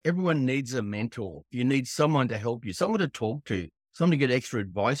everyone needs a mentor. You need someone to help you, someone to talk to, someone to get extra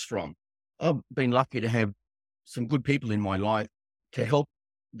advice from. I've been lucky to have some good people in my life to help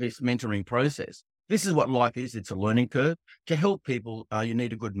this mentoring process. This is what life is. It's a learning curve. To help people, you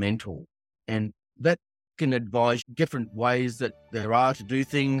need a good mentor. And that can advise different ways that there are to do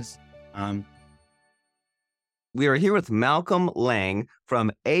things. Um, We are here with Malcolm Lange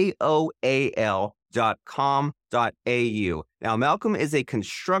from AOAL.com.au. Now, Malcolm is a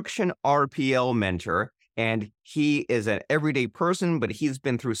construction RPL mentor, and he is an everyday person, but he's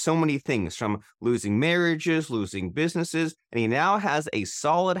been through so many things, from losing marriages, losing businesses, and he now has a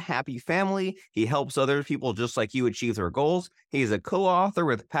solid, happy family. He helps other people just like you achieve their goals. He's a co-author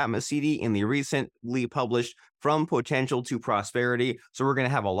with Pat Mesiti in the recently published From Potential to Prosperity. So we're going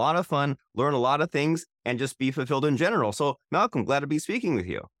to have a lot of fun, learn a lot of things, and just be fulfilled in general. So, Malcolm, glad to be speaking with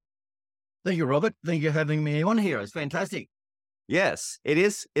you. Thank you, Robert. Thank you for having me on here. It's fantastic. Yes,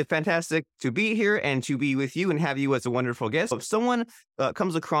 it's fantastic to be here and to be with you and have you as a wonderful guest. If someone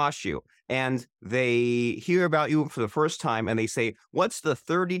comes across you and they hear about you for the first time and they say, what's the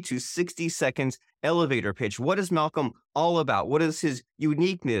 30 to 60 seconds elevator pitch? What is Malcolm all about? What is his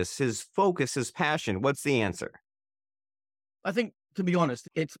uniqueness, his focus, his passion? What's the answer? I think, to be honest,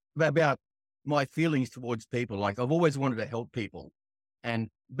 it's about my feelings towards people. Like, I've always wanted to help people. And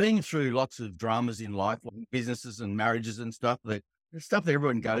being through lots of dramas in life, like businesses and marriages and stuff, the stuff that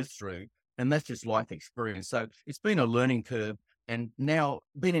everyone goes through, and that's just life experience. So it's been a learning curve. And now,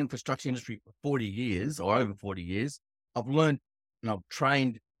 being in the construction industry for 40 years or over 40 years, I've learned and I've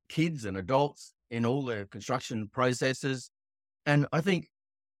trained kids and adults in all their construction processes. And I think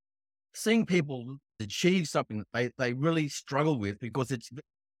seeing people achieve something that they really struggle with, because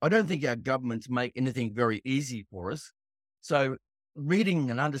I don't think our governments make anything very easy for us. So reading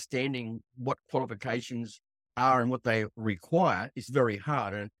and understanding what qualifications are and what they require is very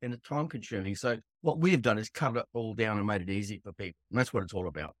hard and it's time consuming. So what we've done is cut it all down and made it easy for people. And that's what it's all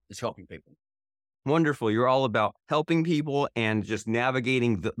about. It's helping people. Wonderful. You're all about helping people and just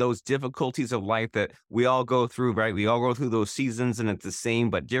navigating those difficulties of life that we all go through, right? We all go through those seasons and it's the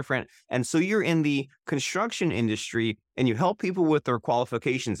same but different. And so you're in the construction industry and you help people with their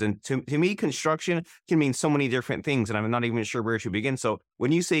qualifications. And to me, construction can mean so many different things, and I'm not even sure where to begin. So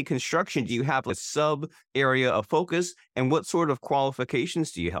when you say construction, do you have a sub area of focus, and what sort of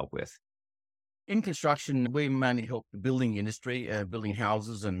qualifications do you help with? In construction, we mainly help the building industry, building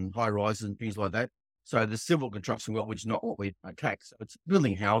houses and high rises and things like that. So the civil construction world, which is not what we attack, so it's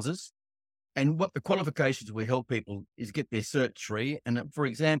building houses. And what the qualifications we help people is get their Cert 3. And for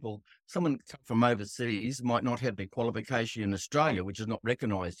example, someone from overseas might not have their qualification in Australia, which is not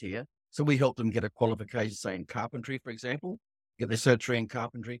recognised here. So we help them get a qualification, say in carpentry, for example, get their Cert 3 in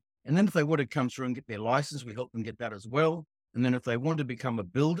carpentry. And then if they want to come through and get their license, we help them get that as well. And then if they want to become a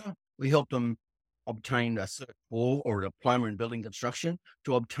builder, we help them obtain a Cert 4 or a diploma in building construction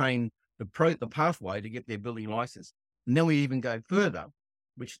to obtain the pathway to get their building license. And then we even go further,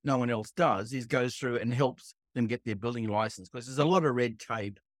 which no one else does, is goes through and helps them get their building license, because there's a lot of red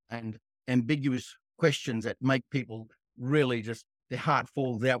tape and ambiguous questions that make people really just, their heart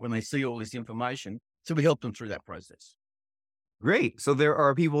falls out when they see all this information. So we help them through that process. Great. So there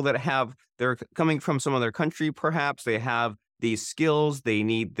are people that they're coming from some other country, perhaps they have these skills, they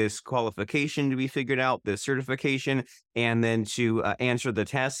need this qualification to be figured out, this certification, and then to answer the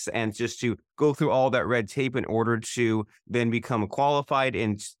tests and just to go through all that red tape in order to then become qualified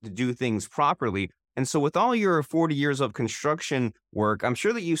and to do things properly. And so with all your 40 years of construction work, I'm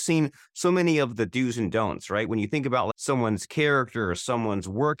sure that you've seen so many of the do's and don'ts, right? When you think about like someone's character, someone's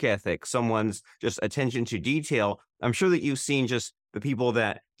work ethic, someone's just attention to detail, I'm sure that you've seen just the people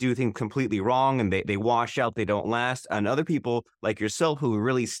that do things completely wrong and they wash out, they don't last, and other people like yourself who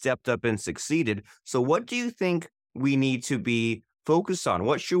really stepped up and succeeded. So what do you think we need to be focused on?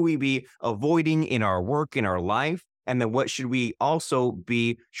 What should we be avoiding in our work, in our life? And then what should we also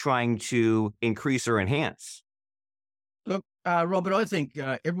be trying to increase or enhance? Look, Robert, I think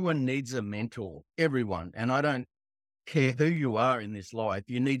everyone needs a mentor, everyone. And I don't care who you are in this life.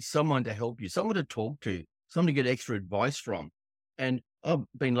 You need someone to help you, someone to talk to, someone to get extra advice from. And I've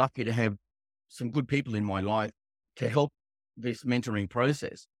been lucky to have some good people in my life to help this mentoring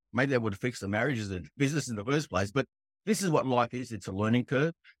process. Maybe they would have fixed the marriages and business in the first place, but this is what life is. It's a learning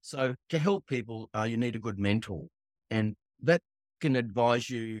curve. So to help people, you need a good mentor. And that can advise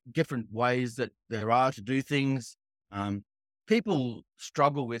you different ways that there are to do things. People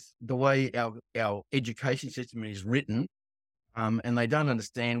struggle with the way our education system is written. And they don't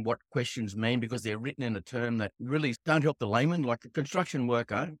understand what questions mean because they're written in a term that really don't help the layman, like a construction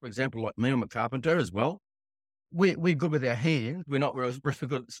worker, for example, like me, I'm a carpenter as well. we're good with our hands. We're not very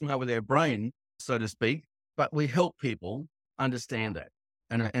good, smart with our brain, so to speak, but we help people understand that.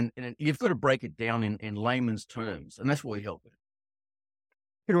 And you've got to break it down in layman's terms, and that's what we help with.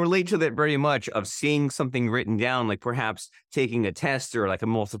 Can relate to that very much of seeing something written down, like perhaps taking a test or like a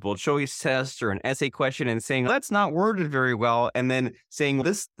multiple choice test or an essay question and saying, that's not worded very well. And then saying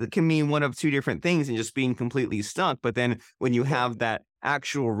this can mean one of two different things and just being completely stuck. But then when you have that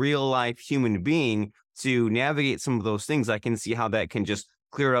actual real life human being to navigate some of those things, I can see how that can just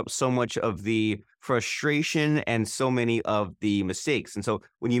clear up so much of the frustration and so many of the mistakes. And so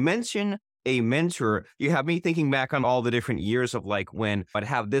when you mention a mentor, you have me thinking back on all the different years of like when I'd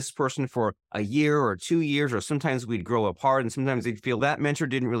have this person for a year or 2 years, or sometimes we'd grow apart and sometimes they'd feel that mentor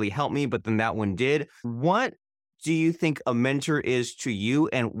didn't really help me, but then that one did. What do you think a mentor is to you,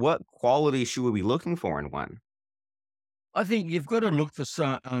 and what qualities should we be looking for in one? I think you've got to look for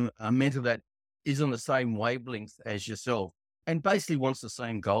a mentor that is on the same wavelength as yourself and basically wants the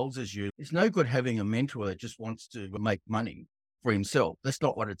same goals as you. It's no good having a mentor that just wants to make money for himself. That's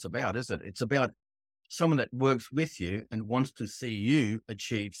not what it's about, is it? It's about someone that works with you and wants to see you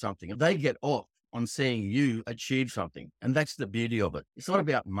achieve something. They get off on seeing you achieve something. And that's the beauty of it. It's not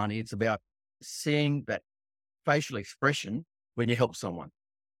about money. It's about seeing that facial expression when you help someone.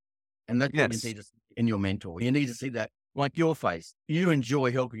 And that's what you Yes. need to see in your mentor. You need to see that, like your face. You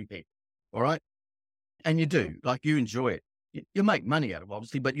enjoy helping people. All right. And you do, like you enjoy it. You make money out of it,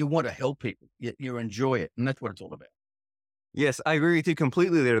 obviously, but you want to help people. You enjoy it. And that's what it's all about. Yes, I agree with you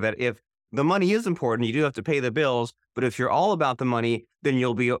completely there that if the money is important, you do have to pay the bills. But if you're all about the money, then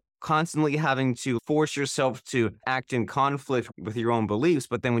you'll be constantly having to force yourself to act in conflict with your own beliefs.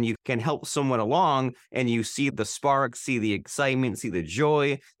 But then when you can help someone along and you see the spark, see the excitement, see the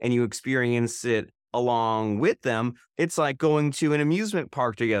joy, and you experience it along with them, it's like going to an amusement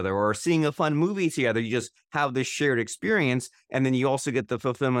park together or seeing a fun movie together. You just have this shared experience. And then you also get the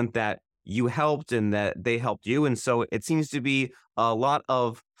fulfillment that you helped and that they helped you. And so it seems to be a lot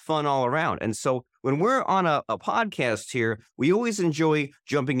of fun all around. And so when we're on a podcast here, we always enjoy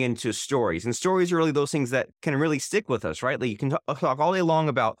jumping into stories. And stories are really those things that can really stick with us, right? Like you can talk all day long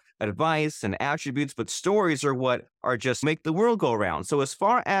about advice and attributes, but stories are what are just make the world go around. So as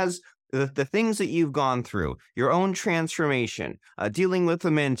far as the things that you've gone through, your own transformation, dealing with a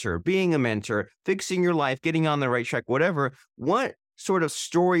mentor, fixing your life, getting on the right track, whatever, what sort of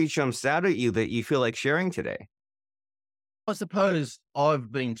story jumps out at you that you feel like sharing today? I suppose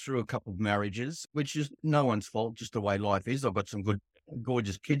I've been through a couple of marriages, which is no one's fault, just the way life is. I've got some good,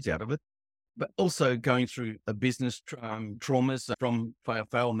 gorgeous kids out of it, but also going through a business traumas from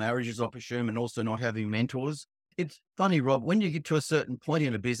failed marriages, I presume, and also not having mentors. It's funny, Rob, when you get to a certain point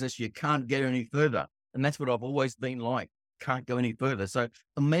in a business, you can't get any further. And that's what I've always been like. Can't go any further. So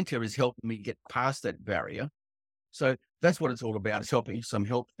a mentor is helping me get past that barrier. So that's what it's all about. It's helping some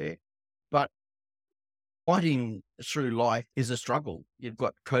help there. But fighting through life is a struggle. You've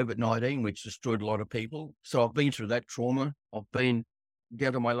got COVID-19, which destroyed a lot of people. So I've been through that trauma. I've been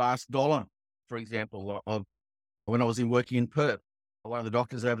down to my last dollar, for example. When I was working in Perth, one of the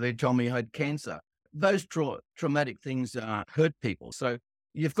doctors over there told me I had cancer. Those traumatic things hurt people. So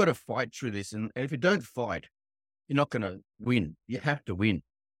you've got to fight through this. And if you don't fight, you're not going to win. You have to win.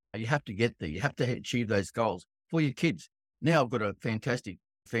 You have to get there. You have to achieve those goals for your kids. Now I've got a fantastic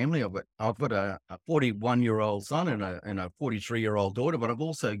family. I've got a 41-year-old son and a 43-year-old daughter, but I've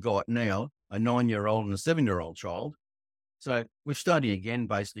also got now a 9-year-old and a 7-year-old child. So we're starting again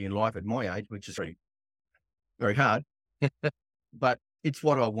basically in life at my age, which is very, very hard. But it's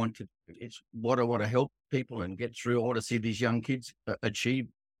what I want to do. It's what I want to help people and get through. I want to see these young kids achieve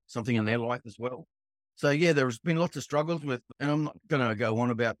something in their life as well. So yeah, there's been lots of struggles with, and I'm not going to go on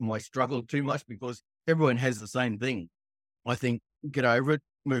about my struggle too much because everyone has the same thing. I think get over it,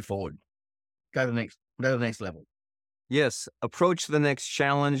 move forward, go to the next level. Yes, approach the next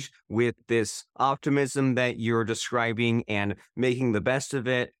challenge with this optimism that you're describing and making the best of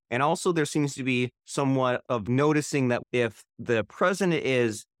it. And also, there seems to be somewhat of noticing that if the present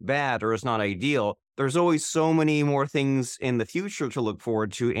is bad or is not ideal, there's always so many more things in the future to look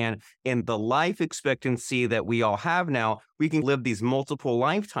forward to. And in the life expectancy that we all have now, we can live these multiple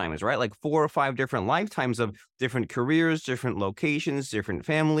lifetimes, right? Like 4 or 5 different lifetimes of different careers, different locations, different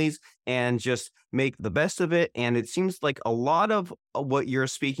families, and just make the best of it. And it seems like a lot of what you're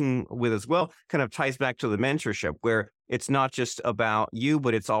speaking with as well kind of ties back to the mentorship, where it's not just about you,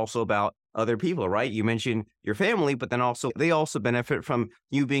 but it's also about other people, right? You mentioned your family, but then also they also benefit from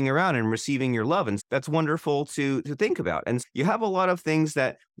you being around and receiving your love. And that's wonderful to think about. And you have a lot of things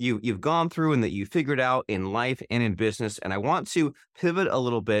that you've gone through and that you figured out in life and in business. And I want to pivot a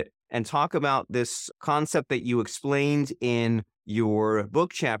little bit and talk about this concept that you explained in your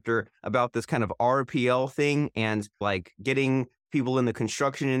book chapter about this kind of RPL thing and like getting people in the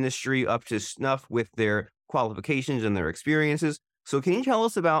construction industry up to snuff with their qualifications and their experiences. So can you tell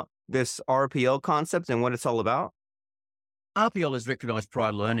us about this RPL concept and what it's all about? RPL is recognized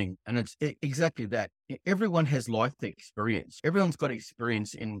prior learning, and it's exactly that. Everyone has life experience. Everyone's got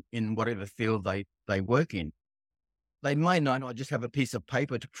experience in whatever field they work in. They may not just have a piece of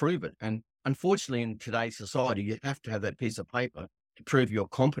paper to prove it. And unfortunately, in today's society, you have to have that piece of paper to prove you're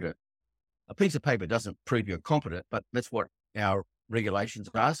competent. A piece of paper doesn't prove you're competent, but that's what our regulations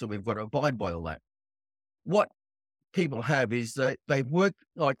are. So we've got to abide by all that. What people have is that they've worked,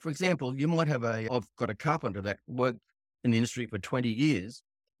 like, for example, you might have I've got a carpenter that worked in the industry for 20 years,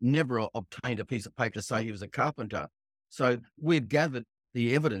 never obtained a piece of paper to say he was a carpenter. So we've gathered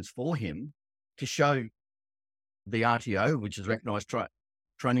the evidence for him to show the RTO, which is recognised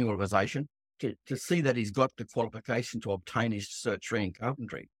training organisation, to see that he's got the qualification to obtain his Cert 3 in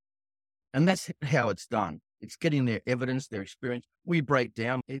carpentry. And that's how it's done. It's getting their evidence, their experience. We break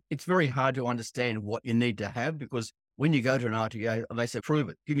down. It's very hard to understand what you need to have because when you go to an RTO, they say, prove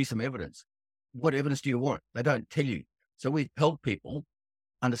it, give me some evidence. What evidence do you want? They don't tell you. So we help people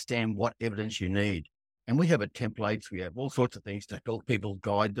understand what evidence you need. And we have templates. We have all sorts of things to help people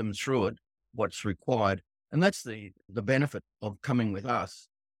guide them through it, what's required. And that's the benefit of coming with us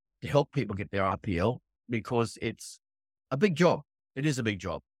to help people get their RPL because it's a big job. It is a big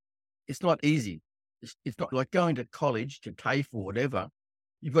job. It's not easy. It's not like going to college to TAFE or whatever.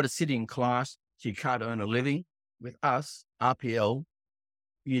 You've got to sit in class, so you can't earn a living. With us, RPL,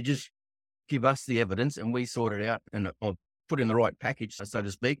 you just give us the evidence and we sort it out and put in the right package, so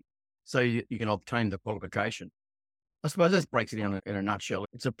to speak, so you can obtain the qualification. I suppose that breaks it down in a nutshell.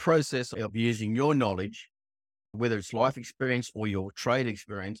 It's a process of using your knowledge, whether it's life experience or your trade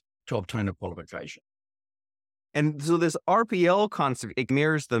experience, to obtain a qualification. And so this RPL concept, it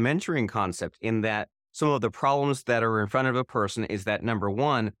mirrors the mentoring concept in that some of the problems that are in front of a person is that, number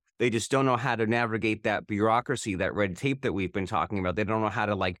one, they just don't know how to navigate that bureaucracy, that red tape that we've been talking about. They don't know how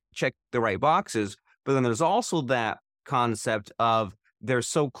to like check the right boxes. But then there's also that concept of they're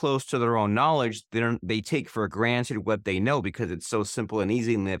so close to their own knowledge, they take for granted what they know because it's so simple and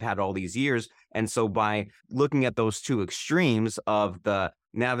easy and they've had all these years. And so by looking at those two extremes of the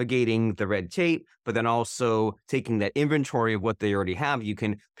navigating the red tape, but then also taking that inventory of what they already have, you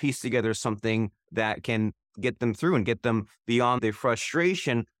can piece together something that can get them through and get them beyond the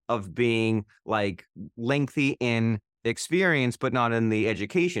frustration of being like lengthy in experience, but not in the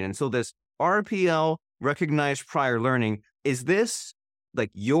education. And so this RPL, recognized prior learning, is this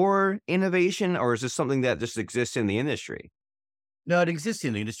like your innovation or is this something that just exists in the industry? No, it exists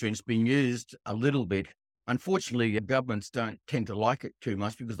in the industry and it's been used a little bit. Unfortunately, governments don't tend to like it too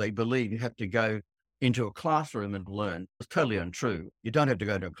much because they believe you have to go into a classroom and learn. It's totally untrue. You don't have to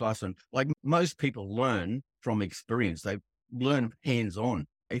go to a classroom. Like most people learn from experience. They learn hands-on.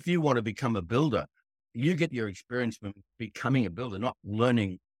 If you want to become a builder, you get your experience from becoming a builder, not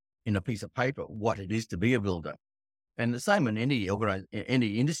learning in a piece of paper what it is to be a builder. And the same in any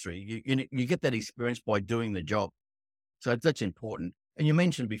industry, you get that experience by doing the job. So that's important. And you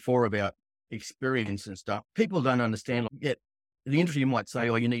mentioned before about experience and stuff. People don't understand yet. The industry might say,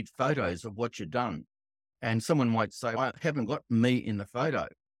 oh, you need photos of what you've done. And someone might say, I haven't got me in the photo.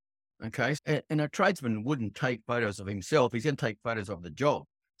 Okay. And a tradesman wouldn't take photos of himself. He's going to take photos of the job.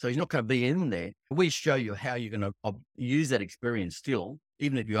 So he's not going to be in there. We show you how you're going to use that experience still,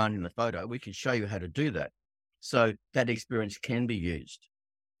 even if you aren't in the photo, we can show you how to do that. So that experience can be used.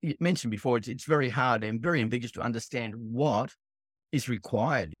 You mentioned before, it's very hard and very ambiguous to understand what is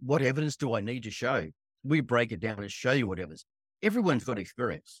required. What evidence do I need to show? We break it down and show you what evidence. Everyone's got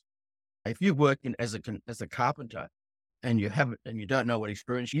experience. If you work as a carpenter and you haven't and you don't know what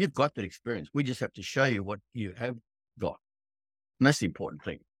experience, you've got that experience. We just have to show you what you have got. And that's the important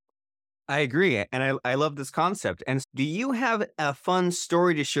thing. I agree. And I love this concept. And do you have a fun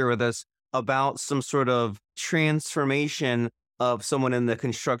story to share with us about some sort of transformation of someone in the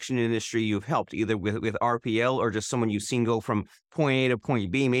construction industry you've helped, either with RPL or just someone you've seen go from point A to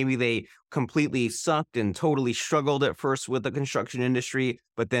point B? Maybe they completely sucked and totally struggled at first with the construction industry,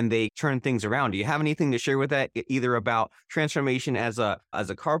 but then they turned things around. Do you have anything to share with that, either about transformation as a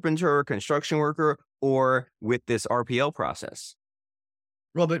carpenter, construction worker, or with this RPL process?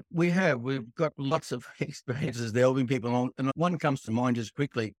 Robert, we've got lots of experiences there helping people along. And one comes to mind just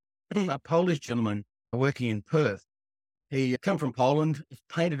quickly. A Polish gentleman working in Perth. He come from Poland,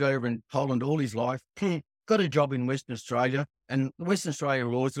 painted over in Poland all his life, got a job in Western Australia, and Western Australia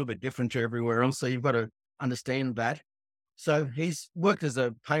law is a little bit different to everywhere else. So you've got to understand that. So he's worked as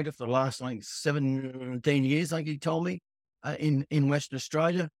a painter for the last, I think, 17 years, I think he told me, in Western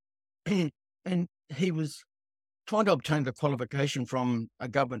Australia. And he was trying to obtain the qualification from a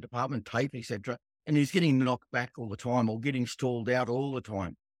government department, TAFE, etc. And he's getting knocked back all the time or getting stalled out all the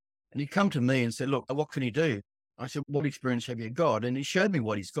time. And he come to me and said, look, what can he do? I said, what experience have you got? And he showed me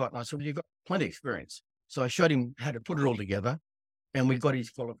what he's got. And I said, well, you've got plenty of experience. So I showed him how to put it all together. And we got his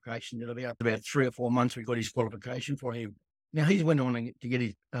qualification in about 3 or 4 months. We got his qualification for him. Now he's went on to get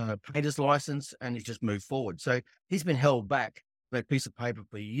his painter's license, and he's just moved forward. So he's been held back that piece of paper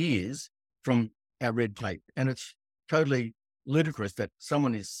for years from our red tape. And it's totally ludicrous that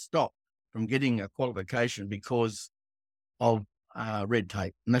someone is stopped from getting a qualification because of red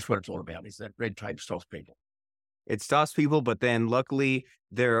tape. And that's what it's all about, is that red tape stops people. It stops people, but then luckily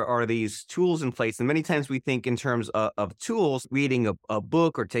there are these tools in place. And many times we think in terms of tools, reading a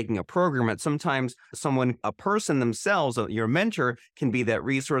book or taking a program, and sometimes a person themselves, your mentor, can be that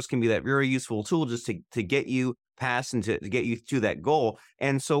resource, can be that very useful tool just to get you past and to get you to that goal.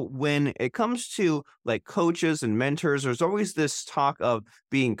 And so when it comes to like coaches and mentors, there's always this talk of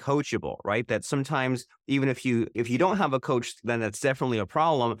being coachable, right? That sometimes even if you don't have a coach, then that's definitely a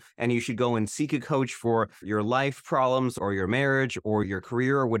problem. And you should go and seek a coach for your life problems or your marriage or your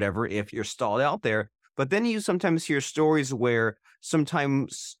career or whatever, if you're stalled out there. But then you sometimes hear stories where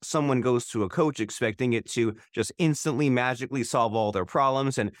sometimes someone goes to a coach expecting it to just instantly magically solve all their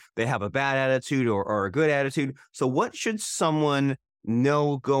problems, and they have a bad attitude or a good attitude. So what should someone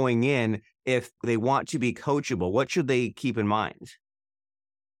know going in if they want to be coachable? What should they keep in mind?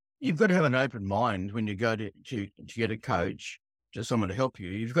 You've got to have an open mind when you go to get a coach, to someone to help you.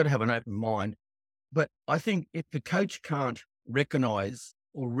 You've got to have an open mind. But I think if the coach can't recognize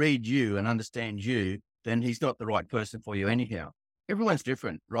or read you and understand you, then he's not the right person for you anyhow. Everyone's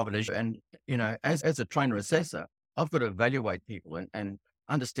different, Robert. And, as a trainer assessor, I've got to evaluate people and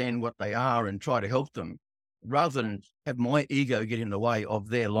understand what they are and try to help them rather than have my ego get in the way of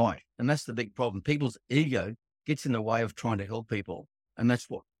their life. And that's the big problem. People's ego gets in the way of trying to help people. And that's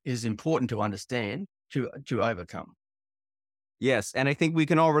what is important to understand to overcome. Yes. And I think we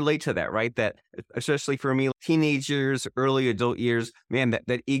can all relate to that, right? That especially for me, teenage years, early adult years, man,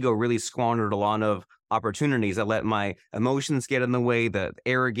 that ego really squandered a lot of opportunities. I let my emotions get in the way, the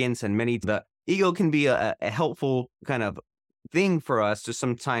arrogance, and the ego can be a helpful kind of thing for us to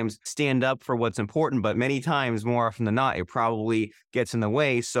sometimes stand up for what's important, but many times, more often than not, it probably gets in the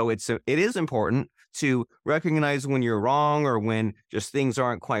way. So it is important to recognize when you're wrong or when just things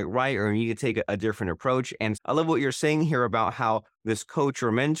aren't quite right or you need to take a different approach. And I love what you're saying here about how this coach or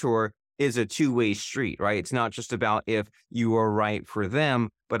mentor is a two-way street, right? It's not just about if you are right for them,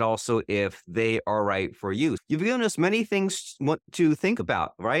 but also if they are right for you. You've given us many things to think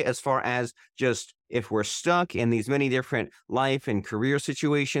about, right? As far as just if we're stuck in these many different life and career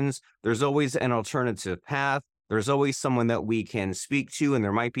situations, there's always an alternative path. There's always someone that we can speak to, and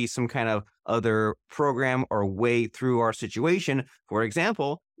there might be some kind of other program or way through our situation. For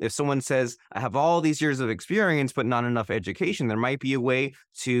example, if someone says, I have all these years of experience, but not enough education, there might be a way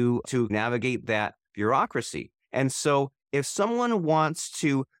to navigate that bureaucracy. And so if someone wants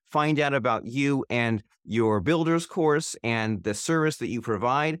to find out about you and your builder's course and the service that you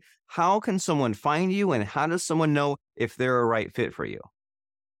provide, how can someone find you, and how does someone know if they're a right fit for you?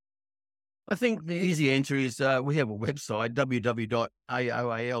 I think the easy answer is we have a website, www.aoal.com.au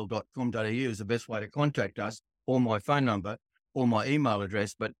is the best way to contact us, or my phone number, or my email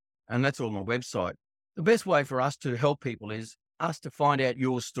address, and that's all on my website. The best way for us to help people is us to find out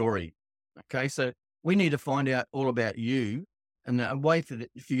your story. Okay, so we need to find out all about you, and a way for you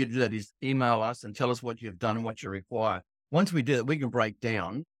to do that is email us and tell us what you've done and what you require. Once we do it, we can break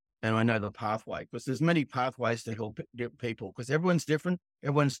down, and I know the pathway, because there's many pathways to help people, because everyone's different,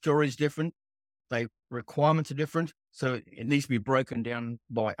 everyone's story is different. Requirements are different. So it needs to be broken down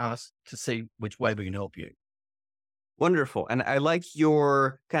by us to see which way we can help you. Wonderful. And I like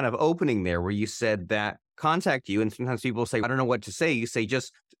your kind of opening there where you said that contact you. And sometimes people say, I don't know what to say. You say,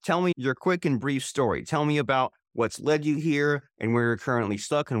 just tell me your quick and brief story. Tell me about what's led you here and where you're currently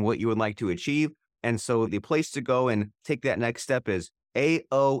stuck and what you would like to achieve. And so the place to go and take that next step is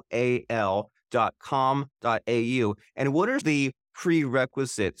aoal.com.au. And what are the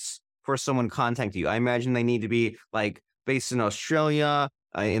prerequisites for someone contacting you? I imagine they need to be like based in Australia,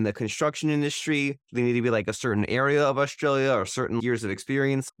 in the construction industry. They need to be like a certain area of Australia or certain years of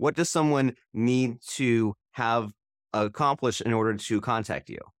experience. What does someone need to have accomplished in order to contact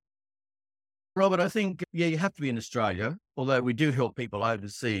you? Robert, I think, you have to be in Australia, although we do help people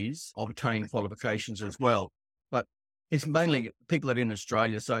overseas obtain qualifications as well. But It's mainly people that are in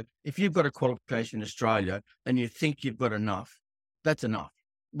Australia. So if you've got a qualification in Australia and you think you've got enough, that's enough.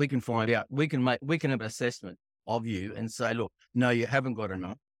 We can find out. We can have an assessment of you and say, look, no, you haven't got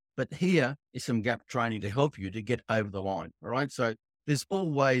enough. But here is some gap training to help you to get over the line. All right. So there's all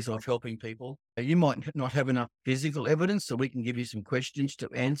ways of helping people. You might not have enough physical evidence, so we can give you some questions to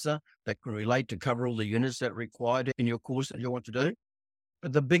answer that can relate to cover all the units that are required in your course that you want to do.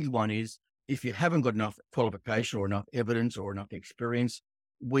 But the big one is, if you haven't got enough qualification or enough evidence or enough experience,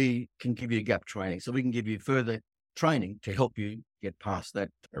 we can give you gap training. So we can give you further training to help you get past that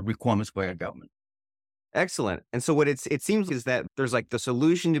requirements by our government. Excellent. And so what it seems is that there's like the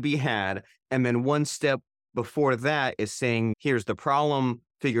solution to be had, and then one step before that is saying, here's the problem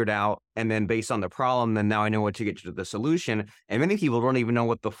figured out, and then based on the problem, then now I know what to get to the solution. And many people don't even know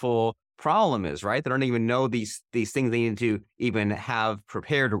what the full problem is, right? They don't even know these things they need to even have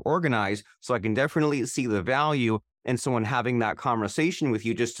prepared or organized. So I can definitely see the value in someone having that conversation with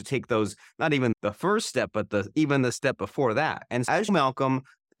you, just to take those, not even the first step, but even the step before that. And as Malcolm,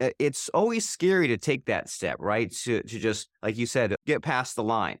 it's always scary to take that step, right? To just, like you said, get past the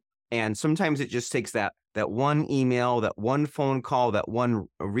line. And sometimes it just takes that one email, that one phone call, that one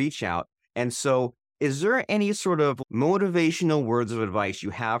reach out. And so is there any sort of motivational words of advice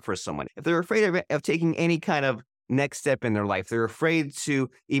you have for someone? If they're afraid of taking any kind of next step in their life, they're afraid to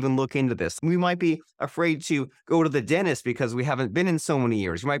even look into this. We might be afraid to go to the dentist because we haven't been in so many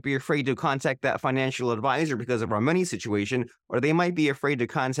years. You might be afraid to contact that financial advisor because of our money situation, or they might be afraid to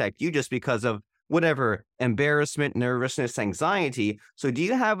contact you just because of whatever, embarrassment, nervousness, anxiety. So do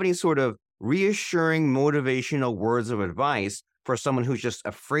you have any sort of reassuring, motivational words of advice for someone who's just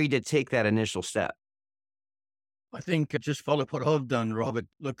afraid to take that initial step? I think just follow what I've done, Robert.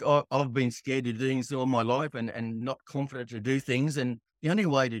 Look, I've been scared to do things all my life and not confident to do things. And the only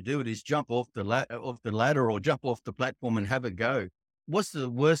way to do it is jump off the ladder or jump off the platform and have a go. What's the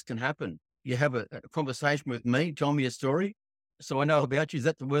worst can happen? You have a conversation with me, tell me a story, so I know about you. Is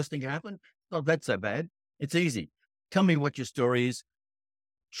that the worst thing can happen? Not that so bad. It's easy. Tell me what your story is.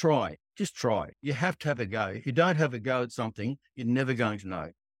 Try. Just try. You have to have a go. If you don't have a go at something, you're never going to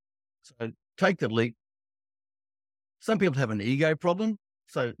know. So take the leap. Some people have an ego problem,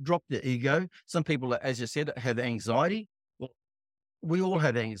 so drop the ego. Some people, as you said, have anxiety. Well, we all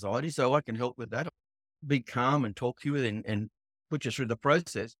have anxiety, so I can help with that. Be calm and talk to you and put you through the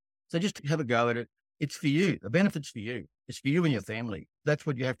process. So just have a go at it. It's for you. The benefit's for you. It's for you and your family. That's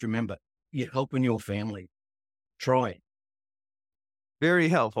what you have to remember. You're helping your family. Try. Very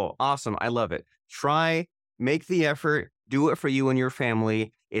helpful. Awesome. I love it. Try, make the effort, do it for you and your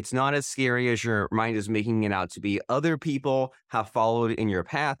family. It's not as scary as your mind is making it out to be. Other people have followed in your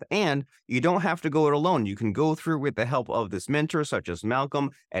path, and you don't have to go it alone. You can go through with the help of this mentor, such as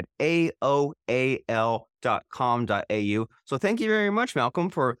Malcolm, at aoal.com.au. So thank you very much, Malcolm,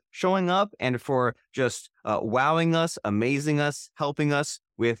 for showing up and for just wowing us, amazing us, helping us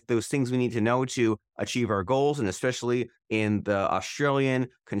with those things we need to know to achieve our goals, and especially in the Australian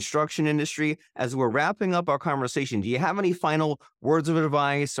construction industry. As we're wrapping up our conversation, do you have any final words of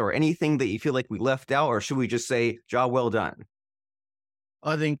advice or anything that you feel like we left out, or should we just say, job well done?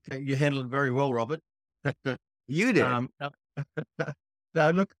 I think you handled it very well, Robert. You did.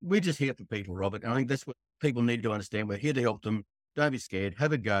 No, look, we're just here for people, Robert. And I think that's what people need to understand. We're here to help them. Don't be scared.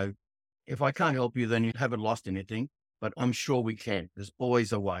 Have a go. If I can't help you, then you haven't lost anything. But I'm sure we can. There's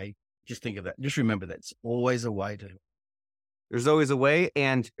always a way. Just think of that. Just remember that. It's always a way to help. There's always a way,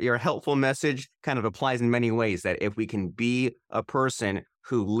 and your helpful message kind of applies in many ways, that if we can be a person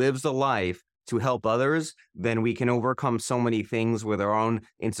who lives a life to help others, then we can overcome so many things with our own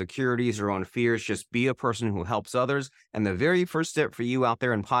insecurities, our own fears. Just be a person who helps others. And the very first step for you out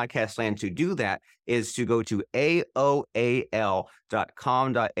there in podcast land to do that is to go to aoal.com.au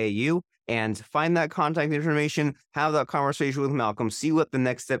and find that contact information, have that conversation with Malcolm, see what the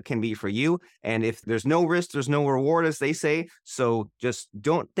next step can be for you. And if there's no risk, there's no reward, as they say. So just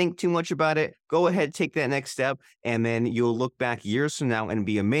don't think too much about it. Go ahead, take that next step, and then you'll look back years from now and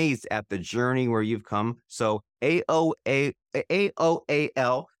be amazed at the journey where you've come. So aoal.com.au.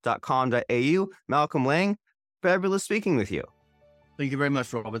 Malcolm Lange, fabulous speaking with you. Thank you very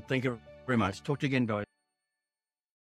much, Robert. Thank you very much. Talk to you again, guys.